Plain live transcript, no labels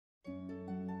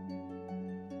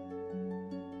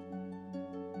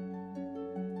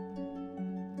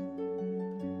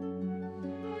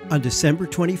On December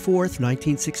 24,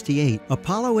 1968,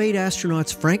 Apollo 8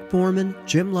 astronauts Frank Borman,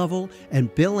 Jim Lovell,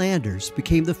 and Bill Anders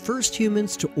became the first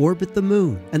humans to orbit the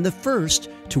moon and the first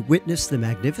to witness the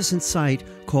magnificent sight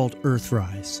called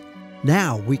Earthrise.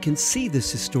 Now we can see this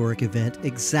historic event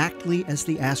exactly as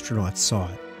the astronauts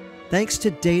saw it, thanks to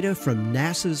data from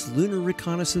NASA's Lunar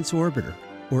Reconnaissance Orbiter,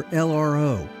 or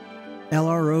LRO.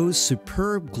 LRO's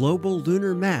superb global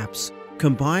lunar maps,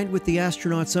 combined with the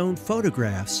astronauts' own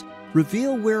photographs,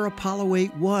 reveal where Apollo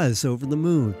 8 was over the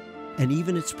moon, and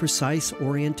even its precise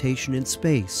orientation in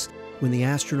space when the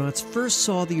astronauts first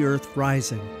saw the Earth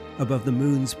rising above the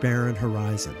moon's barren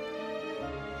horizon.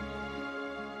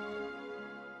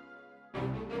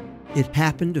 It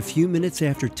happened a few minutes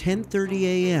after 10:30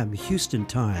 a.m. Houston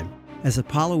time, as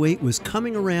Apollo 8 was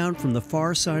coming around from the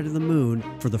far side of the moon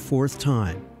for the fourth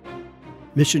time.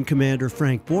 Mission Commander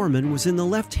Frank Borman was in the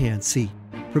left-hand seat,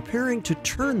 preparing to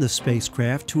turn the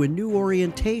spacecraft to a new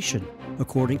orientation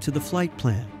according to the flight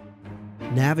plan.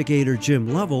 Navigator Jim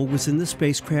Lovell was in the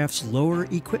spacecraft's lower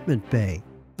equipment bay,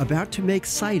 about to make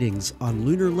sightings on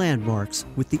lunar landmarks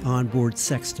with the onboard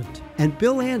sextant. And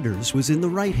Bill Anders was in the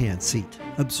right-hand seat,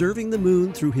 observing the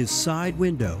moon through his side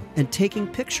window and taking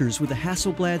pictures with a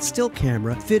Hasselblad still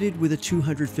camera fitted with a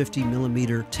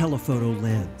 250mm telephoto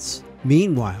lens.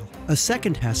 Meanwhile, a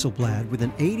second Hasselblad with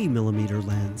an 80mm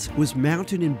lens was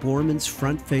mounted in Borman's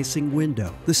front-facing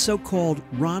window, the so-called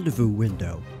rendezvous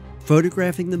window,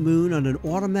 photographing the moon on an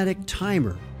automatic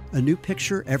timer, a new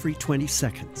picture every 20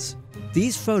 seconds.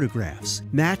 These photographs,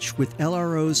 matched with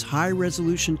LRO's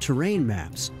high-resolution terrain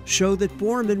maps, show that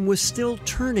Borman was still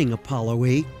turning Apollo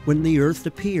 8 when the Earth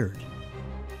appeared.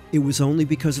 It was only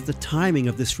because of the timing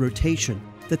of this rotation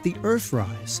that the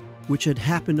Earthrise, which had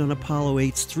happened on Apollo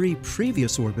 8's 3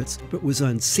 previous orbits but was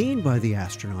unseen by the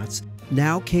astronauts,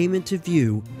 now came into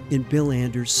view in Bill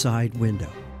Anders' side window.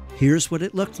 Here's what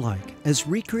it looked like, as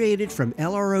recreated from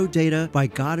LRO data by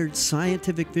Goddard's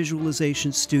Scientific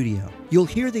Visualization Studio. You'll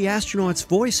hear the astronauts'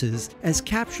 voices as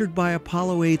captured by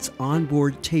Apollo 8's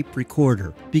onboard tape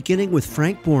recorder, beginning with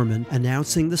Frank Borman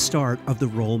announcing the start of the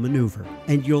roll maneuver.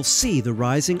 And you'll see the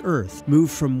rising Earth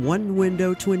move from one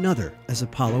window to another as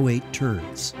Apollo 8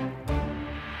 turns.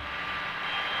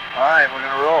 All right, we're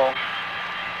going to roll.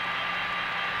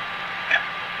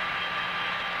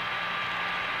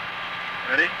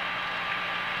 Ready?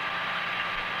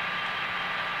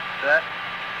 Set.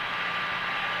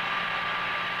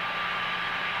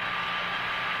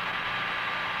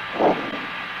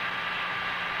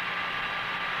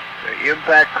 The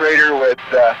impact crater with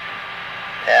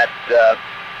at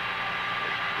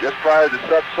just prior to the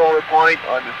subsolar point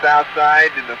on the south side,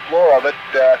 and the floor of it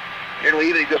nearly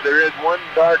even, except there is one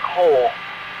dark hole,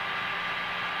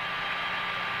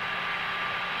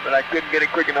 but I couldn't get a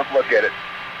quick enough look at it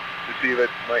to see if it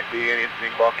might be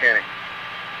anything volcanic.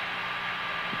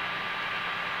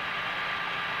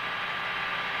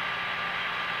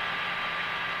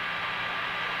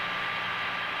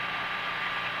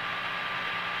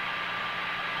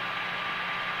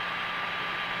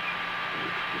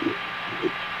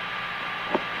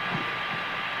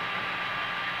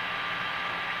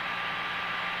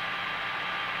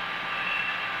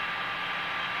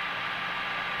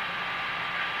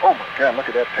 Oh my God, look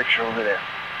at that picture over there.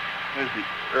 There's the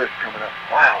Earth coming up.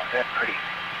 Wow, is that pretty.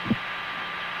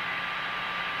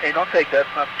 Hey, don't take that,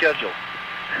 it's not scheduled.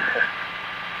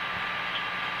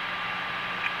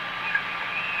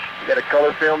 You got a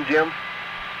color film, Jim?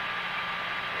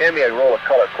 Hand me a roll of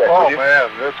color quick. Oh man,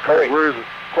 that's great. Where is it?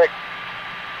 Quick.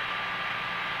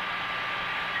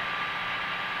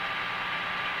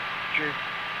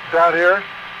 Down here?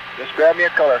 Just grab me a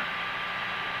color.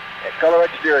 A color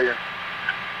exterior.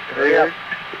 Hurry up.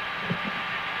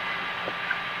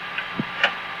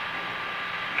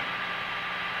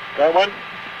 Got one?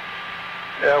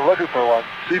 Yeah, I'm looking for one.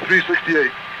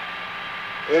 C368.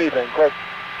 Anything, quick.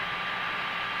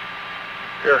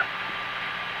 Here.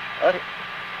 What?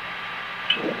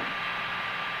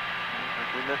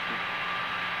 We missed it.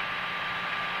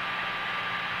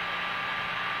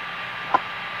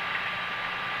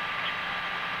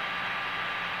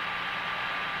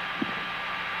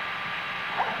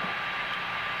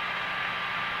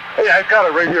 Hey, I got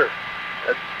it right here.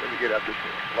 Let me get up this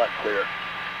here. It's a lot clearer.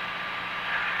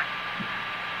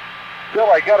 Bill,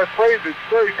 I got a phrase that's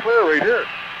very clear right here.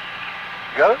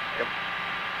 Got it? Yep.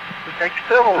 Take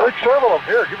several. Take several of them.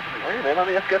 Here, give it to me. Wait a minute, let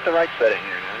me just get the right setting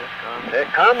here now.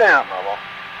 Just calm down, Lovell.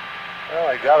 Well,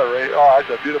 I got it right. Oh, that's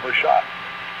a beautiful shot.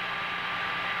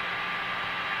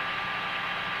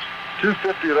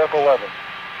 250 at F11.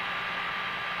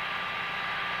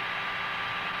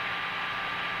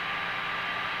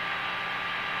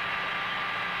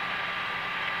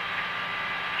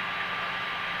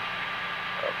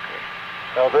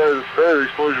 Now there's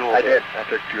explosion. I did. I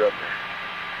took 2 up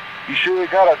there. You sure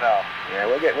they got it now? Yeah,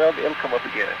 it'll come up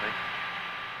again, I think.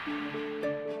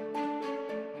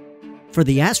 For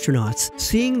the astronauts,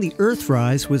 seeing the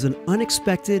Earthrise was an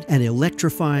unexpected and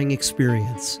electrifying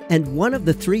experience. And one of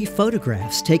the 3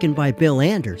 photographs taken by Bill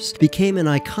Anders became an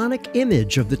iconic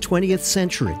image of the 20th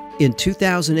century. In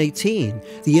 2018,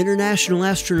 the International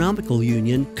Astronomical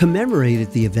Union commemorated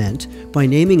the event by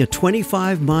naming a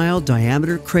 25-mile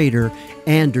diameter crater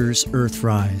Anders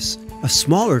Earthrise. A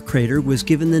smaller crater was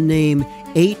given the name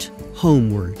 8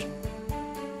 Homeward.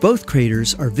 Both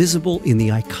craters are visible in the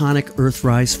iconic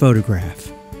Earthrise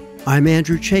photograph. I'm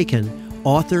Andrew Chaikin,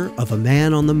 author of A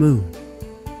Man on the Moon.